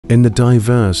In the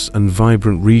diverse and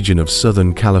vibrant region of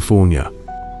Southern California,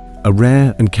 a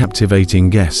rare and captivating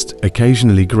guest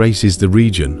occasionally graces the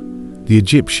region, the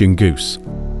Egyptian goose.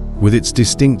 With its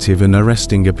distinctive and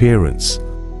arresting appearance,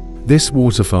 this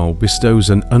waterfowl bestows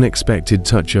an unexpected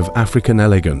touch of African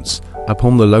elegance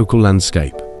upon the local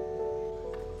landscape.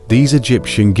 These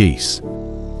Egyptian geese,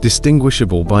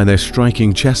 distinguishable by their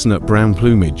striking chestnut brown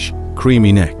plumage,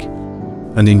 creamy neck,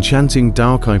 and enchanting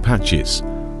dark eye patches,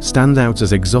 stand out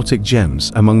as exotic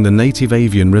gems among the native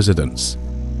avian residents.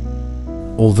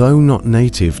 Although not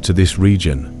native to this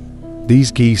region,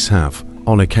 these geese have,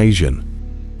 on occasion,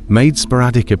 made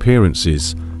sporadic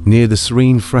appearances near the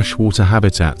serene freshwater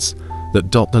habitats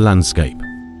that dot the landscape.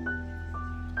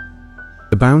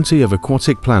 The bounty of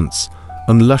aquatic plants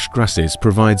and lush grasses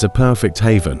provides a perfect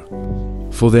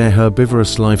haven. For their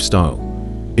herbivorous lifestyle,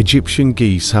 Egyptian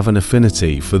geese have an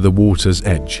affinity for the water's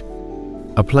edge,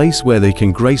 a place where they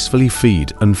can gracefully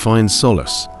feed and find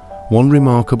solace. One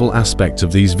remarkable aspect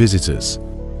of these visitors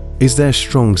is their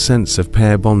strong sense of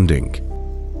pair bonding.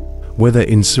 Whether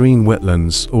in serene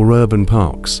wetlands or urban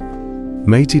parks,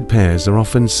 mated pairs are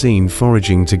often seen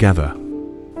foraging together,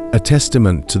 a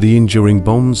testament to the enduring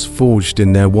bonds forged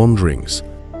in their wanderings.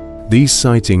 These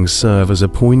sightings serve as a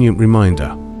poignant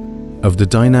reminder of the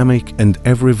dynamic and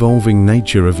ever-evolving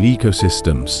nature of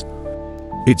ecosystems.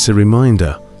 It's a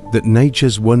reminder that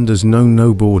nature's wonders know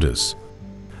no borders,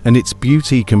 and its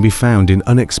beauty can be found in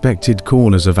unexpected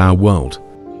corners of our world.